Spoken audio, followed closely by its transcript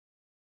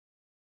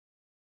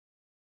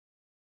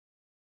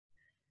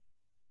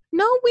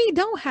No, we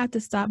don't have to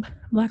stop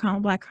black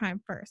on black crime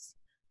first.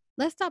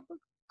 Let's stop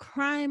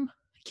crime,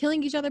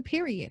 killing each other,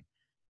 period.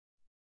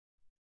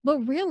 But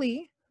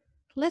really,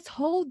 let's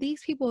hold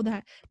these people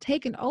that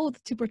take an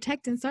oath to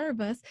protect and serve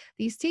us,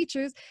 these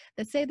teachers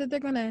that say that they're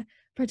going to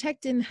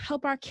protect and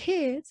help our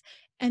kids,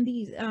 and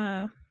these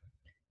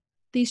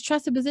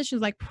trusted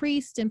positions like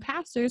priests and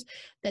pastors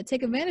that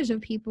take advantage of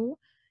people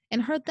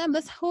and hurt them.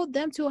 Let's hold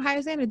them to a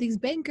higher standard. These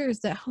bankers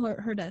that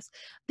hurt us,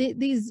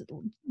 these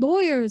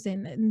lawyers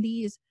and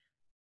these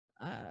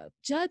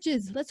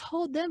judges, let's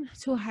hold them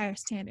to a higher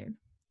standard.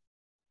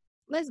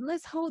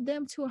 Let's hold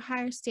them to a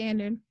higher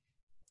standard,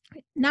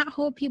 not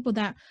hold people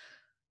that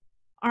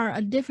are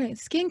a different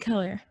skin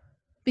color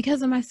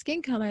because of my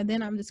skin color,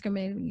 then I'm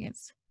discriminated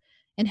against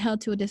and held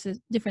to a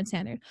different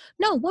standard.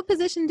 No, what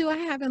position do I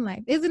have in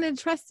life? Isn't it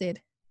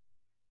trusted?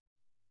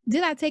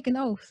 Did I take an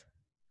oath?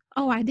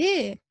 Oh, I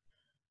did.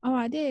 Oh,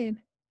 I did.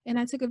 And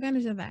I took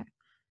advantage of that.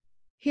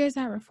 Here's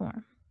our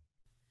reform.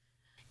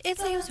 It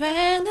seems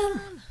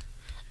random,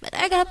 but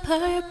I got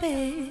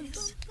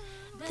purpose.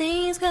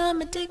 Things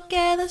coming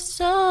together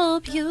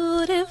so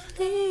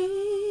beautifully.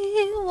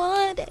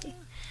 One day,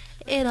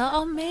 it'll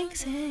all make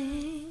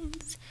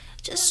sense.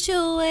 Just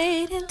you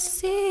wait and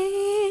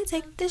see.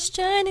 Take this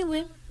journey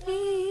with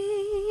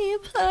me.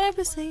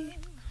 Purposely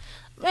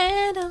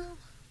random.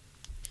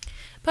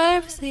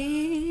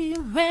 Purposely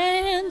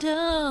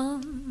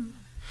random.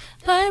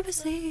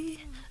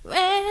 Purposely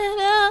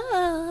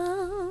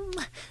random.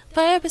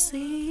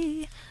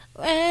 Purposely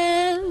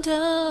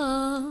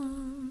random.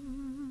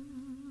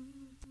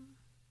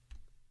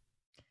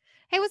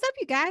 Hey, what's up,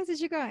 you guys? It's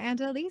your girl,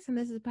 Angelise, and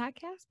this is a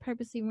podcast,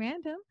 Purposely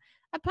Random,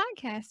 a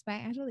podcast by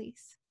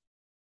Angelise.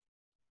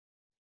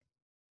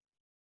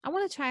 I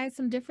want to try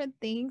some different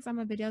things on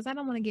my videos. I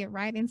don't want to get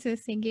right into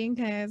singing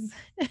because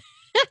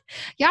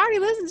y'all already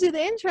listened to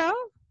the intro,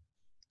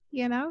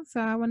 so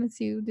I wanted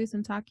to do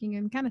some talking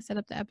and kind of set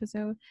up the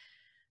episode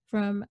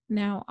from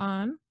now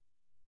on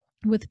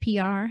with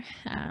PR,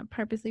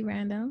 Purposely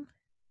Random.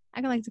 I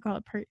like to call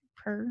it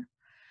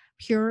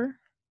pure.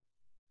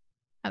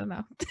 I don't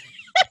know.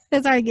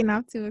 It's already getting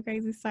off to a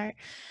crazy start.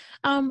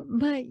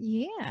 But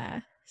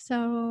yeah,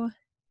 so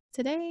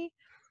today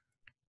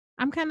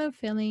I'm kind of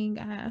feeling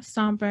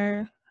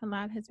somber. A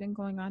lot has been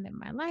going on in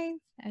my life,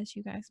 as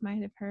you guys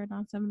might have heard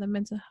on some of the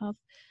mental health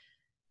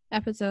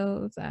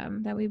episodes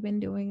that we've been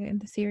doing in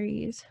the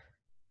series.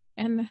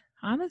 And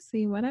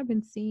honestly, what I've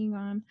been seeing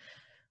on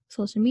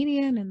social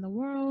media and in the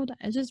world,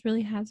 it just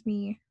really has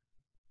me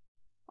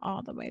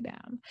all the way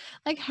down.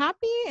 Like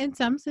happy in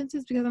some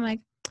senses because I'm like,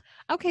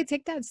 okay,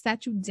 take that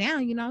statue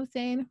down, you know what I'm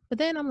saying? But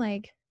then I'm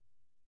like,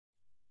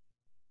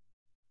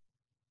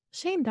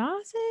 Shane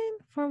Dawson?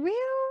 For real?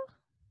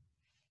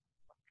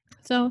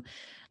 So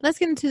let's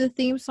get into the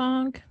theme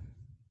song.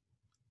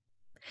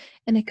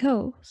 And it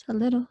goes a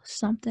little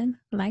something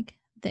like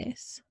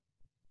this.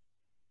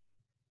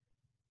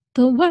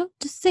 The world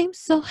just seems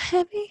so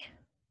heavy,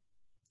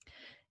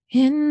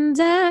 and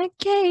I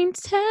can't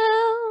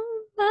tell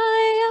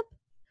my up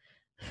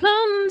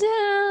from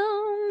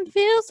down.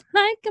 Feels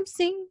like I'm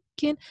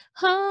sinking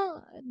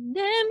hard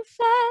and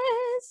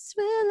fast.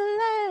 Will it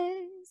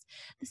last?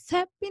 This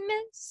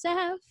happiness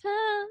I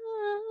found.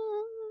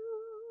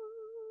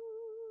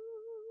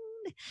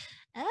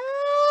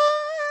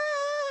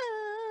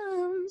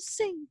 I'm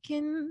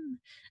sinking,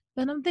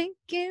 but I'm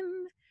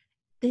thinking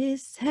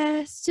this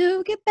has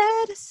to get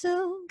better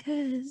soon,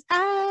 'cause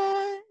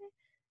I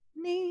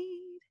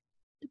need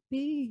to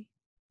be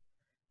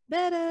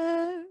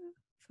better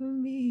for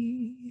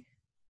me.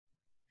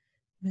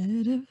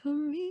 Better for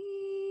me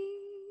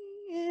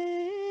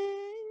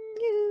and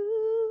you.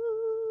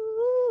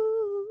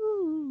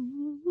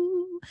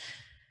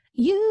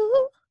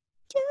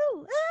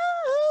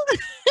 Oh.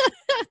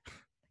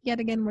 Yet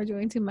again, we're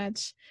doing too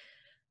much.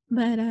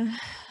 But man,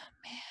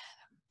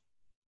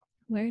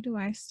 where do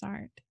I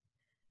start?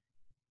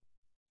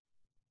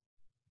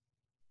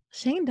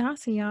 Shane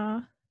Dawson,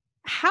 y'all.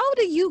 How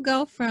do you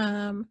go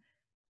from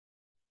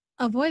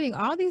avoiding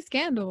all these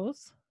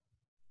scandals?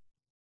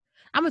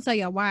 I'm gonna tell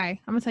you why.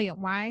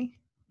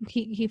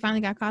 He finally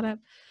got caught up.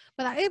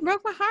 But it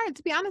broke my heart,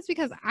 to be honest,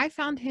 because I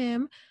found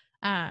him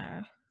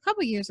a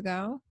couple years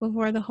ago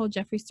before the whole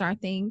Jeffree Star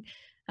thing,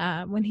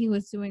 when he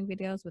was doing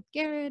videos with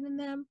Garrett and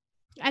them.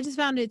 I just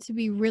found it to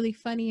be really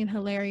funny and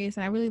hilarious,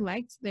 and I really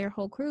liked their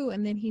whole crew.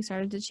 And then he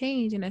started to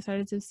change, and I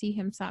started to see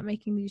him stop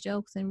making these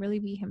jokes and really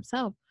be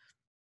himself.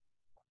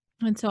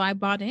 And so I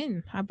bought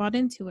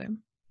into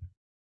him.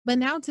 But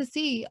now to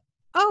see,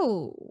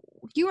 oh,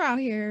 you were out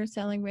here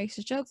selling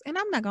racist jokes, and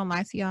I'm not gonna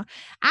lie to y'all,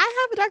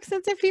 I have a dark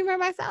sense of humor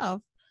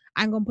myself.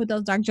 I'm gonna put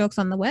those dark jokes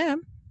on the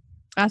web.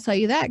 I'll tell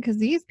you that, because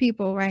these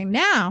people right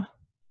now,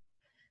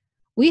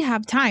 we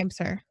have time,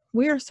 sir.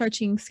 We are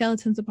searching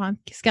skeletons upon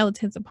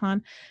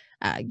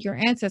your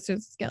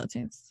ancestors'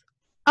 skeletons.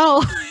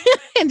 Oh,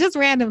 and just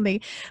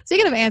randomly,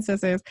 speaking of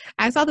ancestors,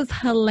 I saw this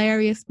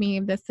hilarious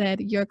meme that said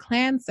your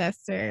clan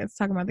ancestors,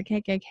 talking about the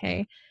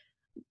KKK,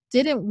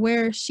 didn't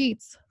wear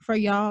sheets for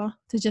y'all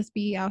to just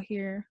be out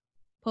here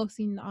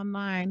posting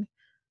online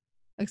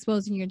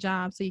exposing your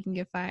job so you can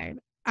get fired.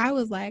 I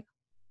was like,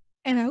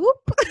 and I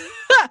whoop,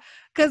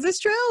 because it's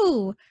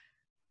true.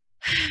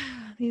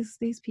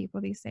 these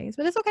people these days,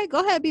 but it's okay.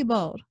 Go ahead, be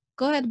bold.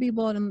 Go ahead, be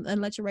bold,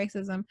 and let your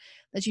racism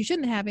that you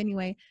shouldn't have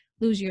anyway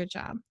lose your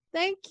job.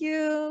 Thank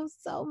you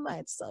so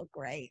much. So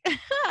great.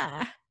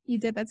 You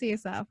did that to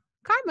yourself.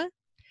 Karma.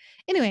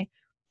 Anyway,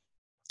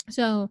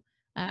 so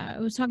I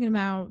was talking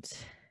about,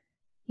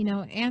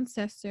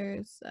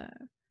 ancestors,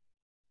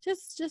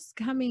 just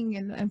coming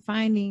and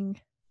finding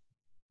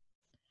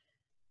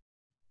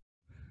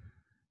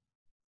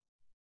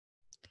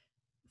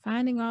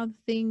all the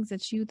things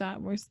that you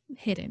thought were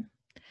hidden,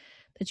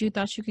 that you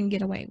thought you can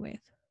get away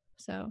with.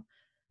 So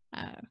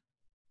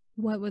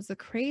what was the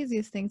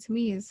craziest thing to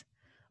me is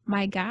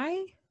my guy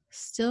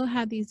still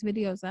had these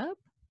videos up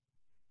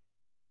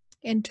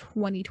in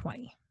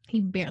 2020.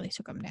 He barely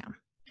took them down.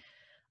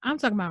 I'm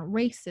talking about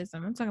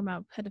racism. I'm talking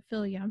about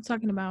pedophilia. I'm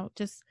talking about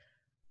just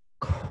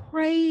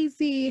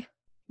crazy.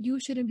 You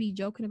shouldn't be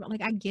joking about,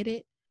 like, I get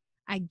it.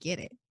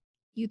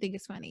 You think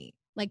it's funny,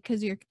 like,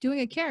 because you're doing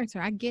a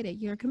character. I get it.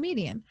 You're a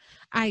comedian.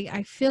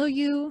 I feel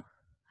you.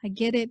 I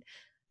get it.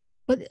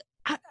 But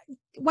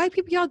white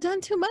people, y'all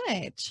done too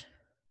much.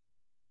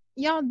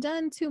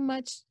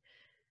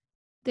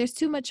 There's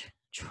too much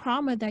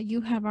trauma that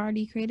you have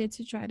already created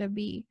to try to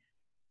be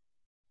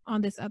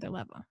on this other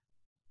level.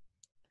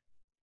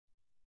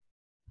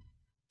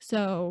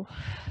 So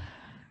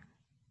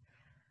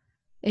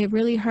it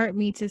really hurt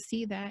me to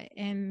see that.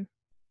 And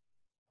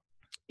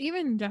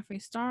even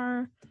Jeffree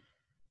Star,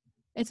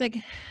 it's like,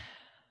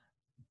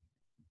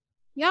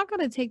 y'all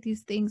gotta take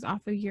these things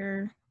off of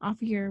your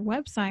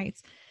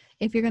websites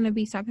if you're gonna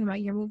be talking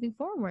about you're moving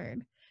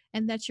forward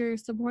and that you're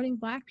supporting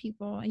Black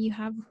people and you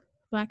have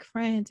Black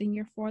friends and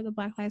you're for the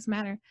Black Lives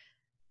Matter,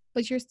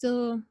 but you're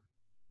still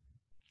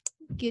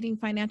getting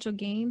financial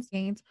gains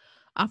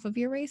off of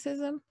your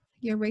racism.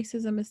 Your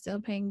racism is still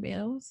paying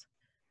bills,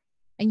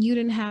 and you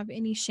didn't have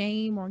any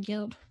shame or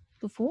guilt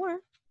before.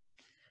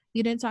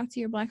 You didn't talk to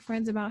your Black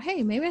friends about,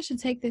 hey, maybe I should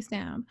take this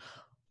down.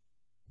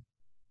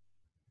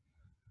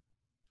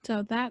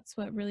 So that's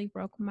what really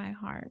broke my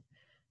heart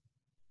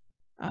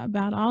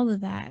about all of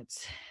that.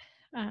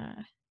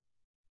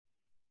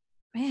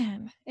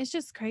 Man, it's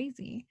just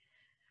crazy.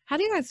 How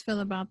do you guys feel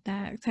about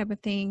that type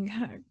of thing?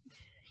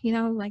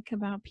 Like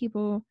about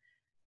people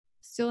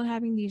still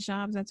having these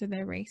jobs after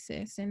they're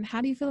racist? And how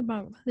do you feel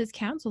about this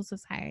cancel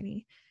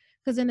society?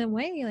 Because in a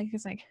way, like,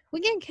 it's like, we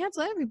can't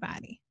cancel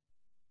everybody.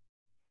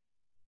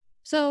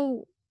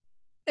 So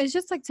it's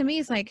just like, to me,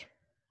 it's like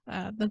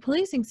the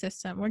policing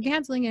system. We're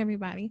canceling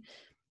everybody,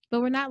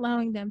 but we're not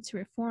allowing them to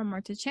reform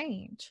or to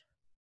change.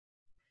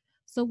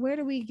 So where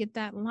do we get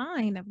that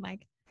line of,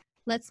 like,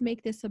 let's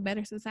make this a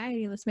better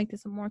society, let's make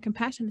this a more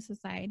compassionate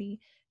society,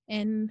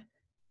 and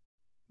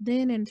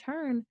then in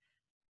turn,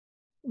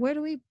 where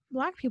do we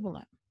lock people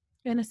up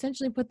and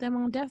essentially put them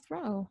on death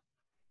row,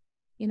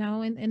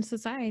 in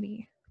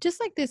society?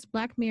 Just like this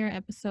Black Mirror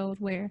episode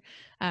where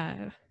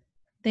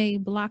they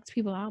blocked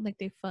people out, like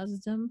they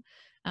fuzzed them,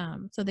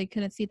 so they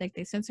couldn't see, like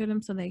they censored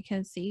them so they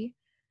couldn't see.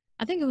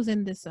 I think it was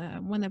in this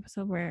one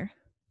episode where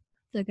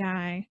the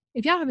guy,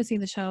 if y'all haven't seen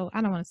the show,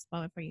 I don't want to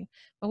spoil it for you,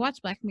 but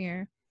watch Black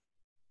Mirror.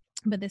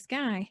 But this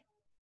guy,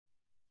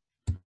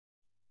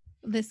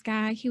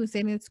 he was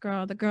dating this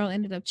girl. The girl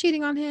ended up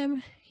cheating on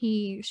him.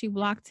 She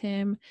blocked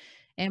him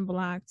and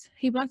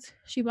she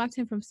blocked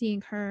him from seeing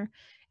her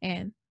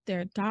and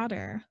their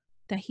daughter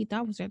that he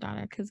thought was their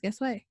daughter, because guess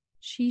what?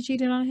 She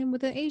cheated on him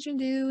with an Asian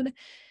dude.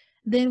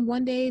 Then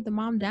one day the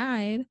mom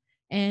died,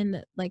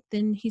 and like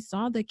then he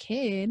saw the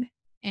kid,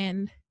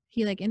 and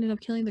he like ended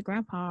up killing the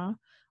grandpa,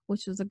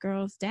 which was the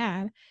girl's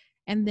dad,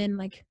 and then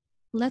like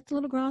let the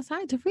little girl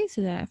outside to freeze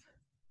to death.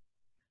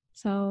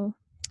 So,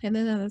 and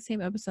then in the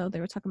same episode, they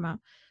were talking about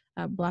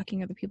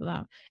blocking other people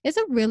out. It's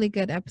a really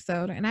good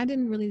episode, and I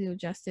didn't really do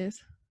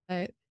justice,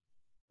 but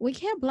we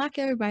can't block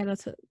everybody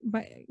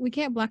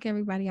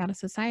out of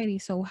society.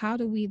 So how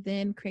do we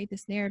then create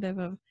this narrative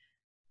of,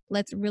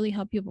 let's really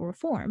help people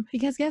reform?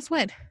 Because guess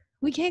what?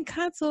 We can't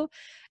cancel,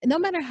 no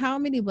matter how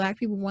many Black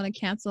people want to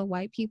cancel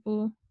white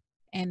people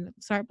and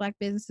start Black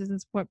businesses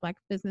and support Black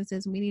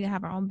businesses. We need to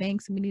have our own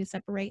banks, and we need to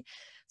separate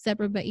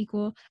but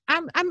equal.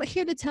 I'm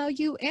here to tell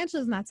you,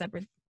 Angela's not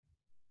separate.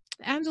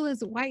 Angela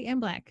is white and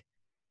Black.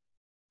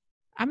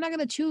 I'm not going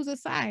to choose a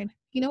side.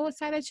 You know what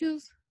side I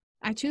choose?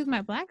 I choose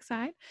my Black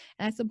side,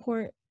 and I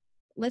support,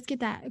 let's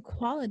get that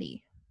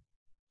equality.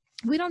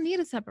 We don't need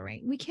to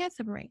separate. We can't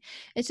separate.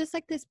 It's just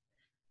like this.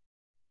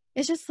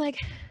 It's just like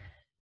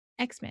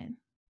X-Men,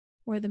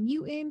 where the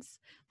mutants,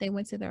 they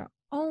went to their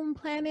own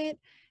planet,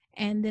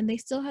 and then they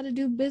still had to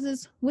do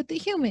business with the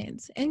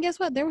humans. And guess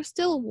what? There was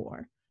still a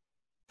war.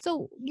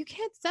 So you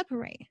can't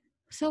separate.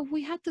 So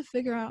we have to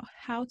figure out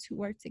how to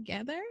work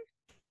together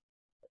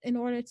in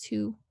order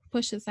to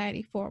push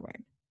society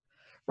forward.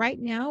 Right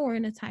now, we're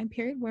in a time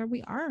period where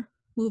we are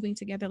moving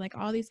together. Like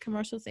all these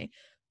commercials say,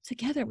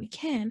 together we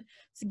can,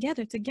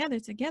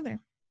 together.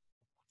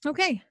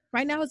 Okay,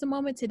 right now is the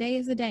moment. Today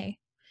is the day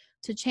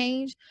to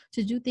change,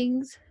 to do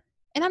things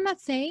And I'm not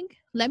saying,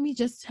 let me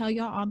just tell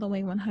y'all all the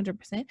way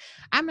 100%.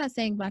 I'm not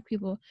saying Black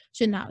people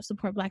should not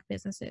support Black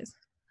businesses.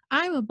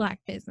 I'm a Black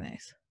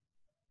business.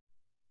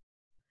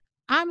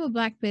 I'm a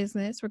Black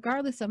business,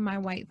 regardless of my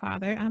white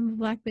father. I'm a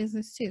Black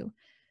business too.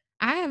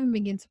 I haven't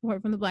been getting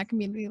support from the Black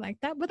community like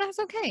that, but that's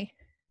okay.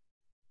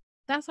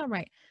 That's all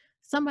right.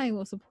 Somebody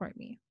will support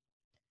me.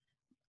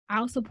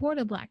 I'll support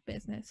a Black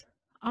business.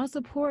 I'll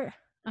support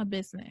a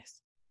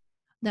business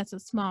that's a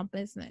small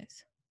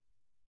business.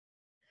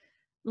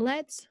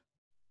 Let's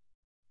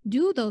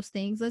do those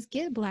things. Let's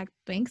get Black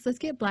banks. Let's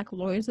get Black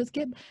lawyers. Let's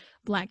get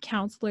Black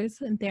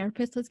counselors and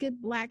therapists. Let's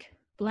get Black.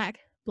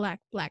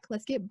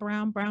 Let's get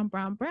brown.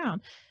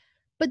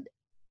 But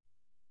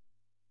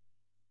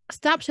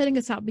stop shutting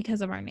us out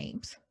because of our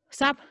names.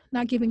 Stop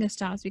not giving us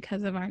jobs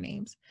because of our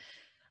names.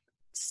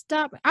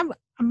 Stop. I'm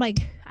like,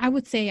 I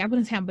wouldn't say I've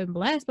been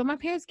blessed, but my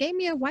parents gave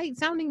me a white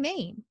sounding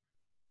name.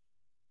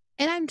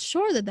 And I'm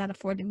sure that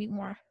afforded me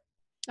more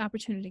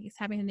opportunities,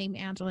 having the name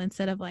Angela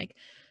instead of like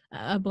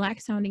a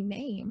Black sounding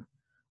name.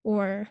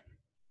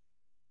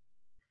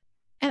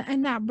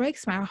 And that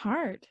breaks my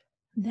heart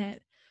that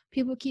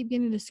people keep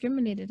getting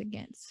discriminated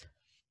against.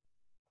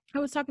 I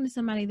was talking to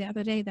somebody the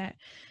other day that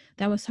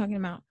was talking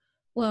about,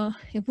 well,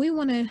 if we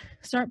want to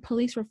start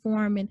police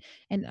reform and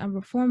a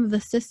reform of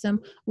the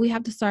system, we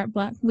have to stop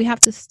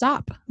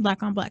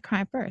Black on Black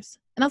crime first.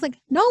 And I was like,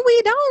 no,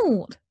 we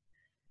don't.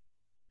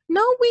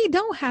 No, we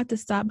don't have to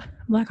stop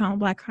Black on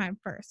Black crime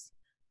first.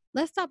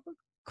 Let's stop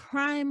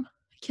crime,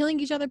 killing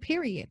each other,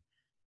 period.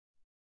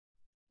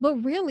 But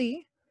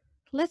really,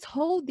 let's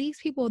hold these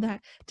people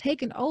that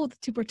take an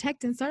oath to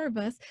protect and serve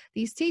us,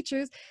 these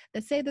teachers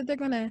that say that they're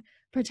going to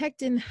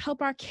protect and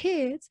help our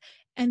kids,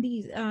 and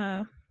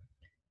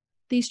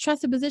these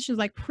trusted positions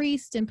like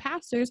priests and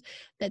pastors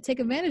that take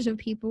advantage of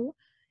people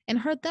and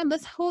hurt them.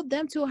 Let's hold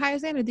them to a higher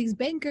standard. These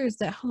bankers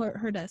that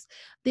hurt us,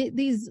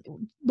 these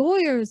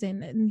lawyers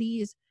and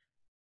these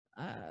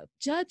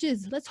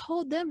judges, let's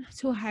hold them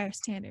to a higher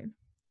standard.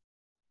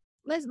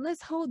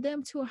 Let's hold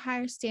them to a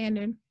higher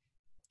standard,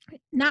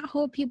 not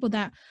hold people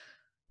that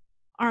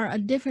are a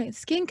different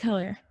skin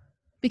color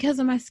because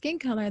of my skin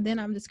color, then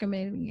I'm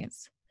discriminated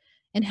against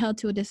and held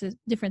to a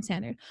different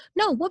standard.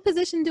 No, what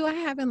position do I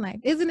have in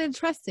life? Isn't it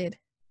trusted?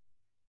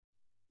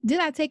 Did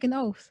I take an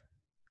oath?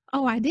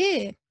 Oh, I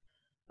did.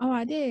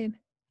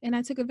 And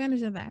I took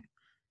advantage of that.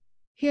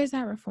 Here's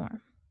that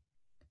reform.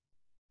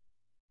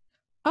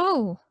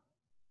 Oh,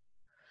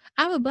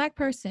 I'm a Black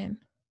person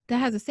that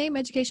has the same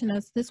education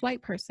as this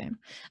white person.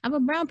 I'm a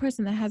brown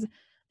person that has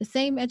the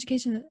same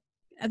education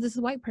as this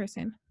white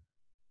person.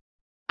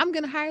 I'm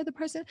going to hire the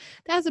person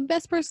that has the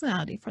best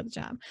personality for the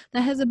job,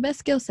 that has the best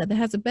skill set, that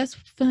has the best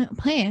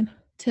plan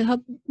to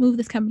help move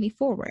this company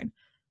forward.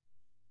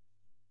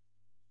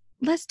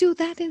 Let's do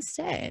that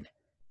instead.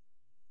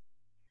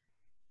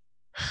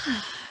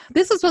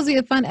 This was supposed to be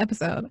a fun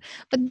episode,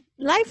 but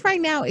life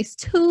right now is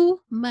too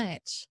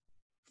much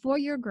for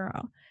your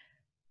girl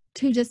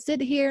to just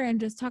sit here and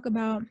just talk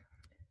about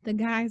the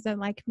guys that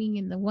like me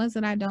and the ones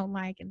that I don't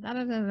like and da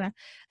da da da.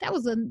 That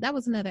was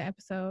another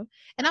episode,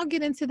 and I'll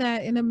get into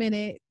that in a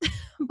minute.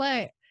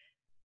 But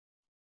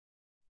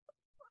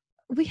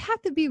we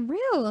have to be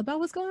real about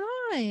what's going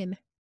on,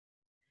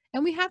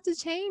 and we have to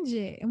change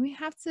it, and we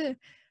have to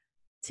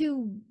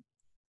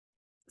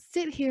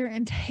sit here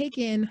and take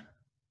in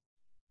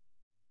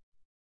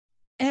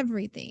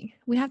everything.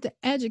 We have to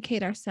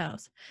educate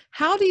ourselves.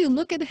 How do you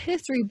look at a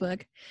history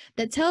book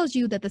that tells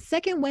you that the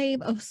second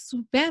wave of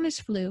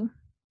Spanish flu,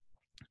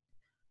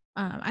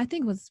 I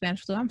think it was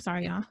Spanish flu, I'm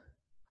sorry y'all,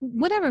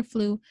 whatever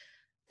flu,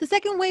 the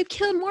second wave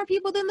killed more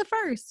people than the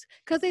first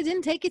because they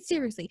didn't take it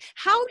seriously?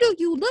 How do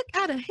you look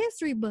at a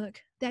history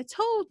book that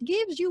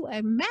gives you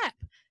a map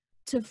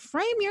to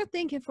frame your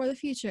thinking for the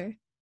future?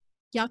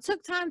 Y'all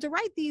took time to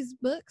write these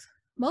books.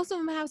 Most of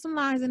them have some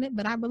lies in it,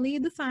 but I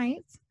believe the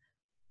science.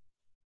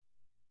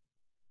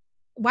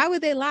 Why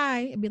would they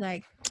lie and be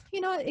like,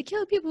 it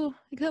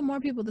killed more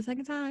people the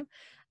second time?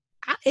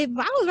 If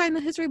I was writing a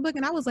history book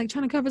and I was like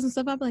trying to cover some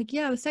stuff up, like,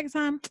 yeah, the second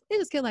time it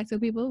just killed like 2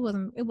 people.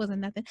 It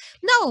wasn't nothing.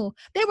 No,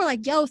 they were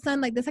like, yo,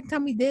 son, like the second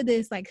time we did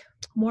this, like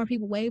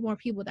way more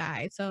people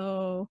died.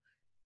 So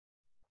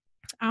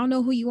I don't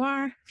know who you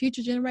are,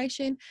 future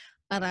generation,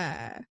 but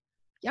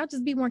y'all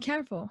just be more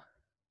careful.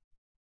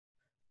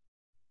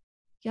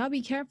 Y'all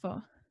be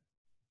careful.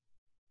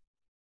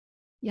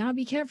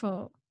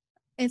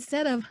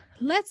 Instead of,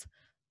 let's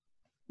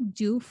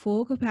do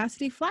full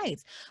capacity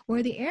flights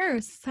where the air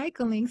is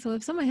cycling. So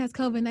if someone has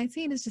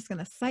COVID-19, it's just going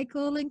to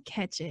cycle and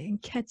catch it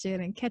and catch it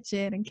and catch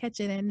it and catch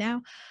it. And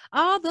now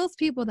all those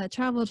people that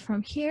traveled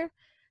from here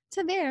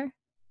to there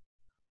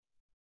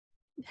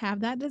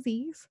have that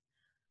disease.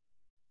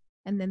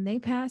 And then they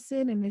pass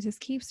it and it just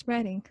keeps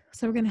spreading.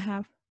 So we're going to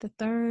have the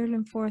 3rd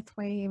and 4th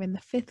wave and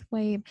the 5th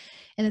wave.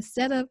 And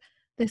instead of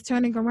this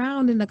turning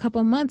around in a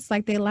couple of months,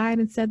 like they lied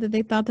and said that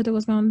they thought that it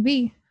was going to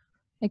be,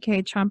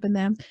 aka Trump and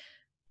them,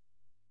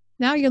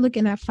 now you're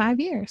looking at 5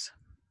 years.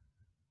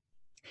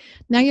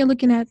 Now you're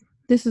looking at,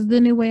 this is the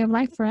new way of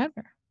life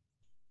forever.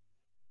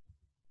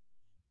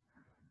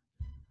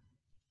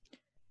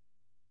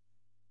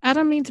 I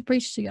don't mean to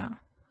preach to y'all,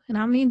 and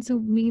I don't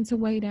mean to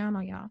weigh down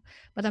on y'all,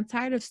 but I'm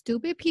tired of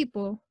stupid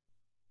people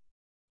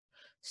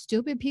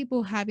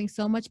having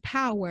so much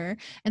power,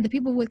 and the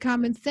people with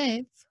common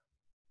sense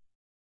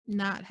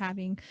not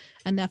having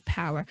enough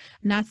power,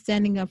 not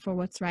standing up for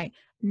what's right,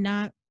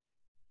 not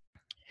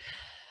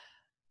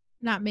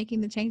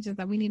making the changes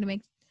that we need to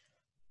make.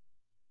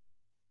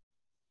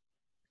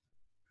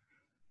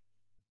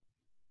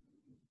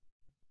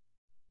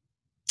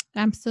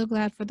 I'm so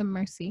glad for the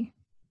mercy.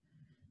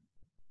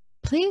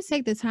 Please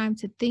take the time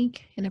to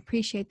think and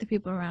appreciate the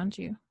people around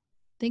you.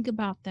 Think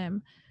about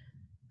them,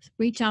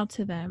 reach out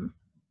to them,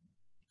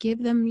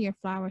 give them your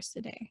flowers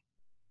today.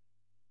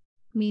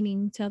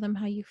 Meaning, tell them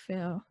how you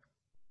feel,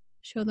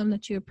 show them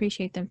that you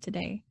appreciate them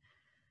today.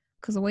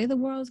 Because the way the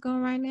world's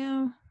going right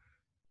now,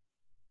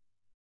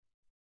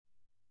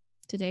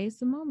 today's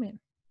the moment.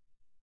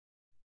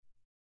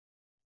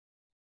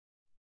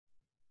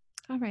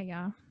 All right,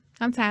 y'all.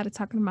 I'm tired of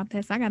talking about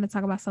this. I got to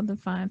talk about something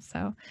fun.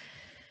 So,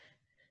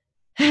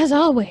 as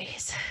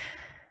always,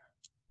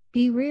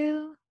 be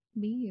real,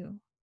 be you.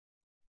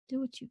 Do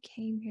what you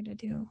came here to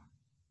do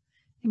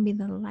and be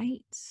the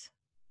light.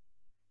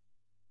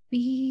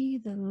 Be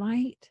the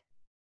light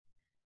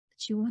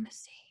that you want to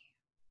see.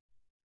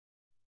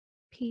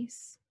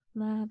 Peace,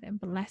 love, and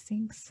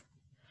blessings.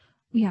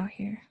 We out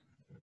here.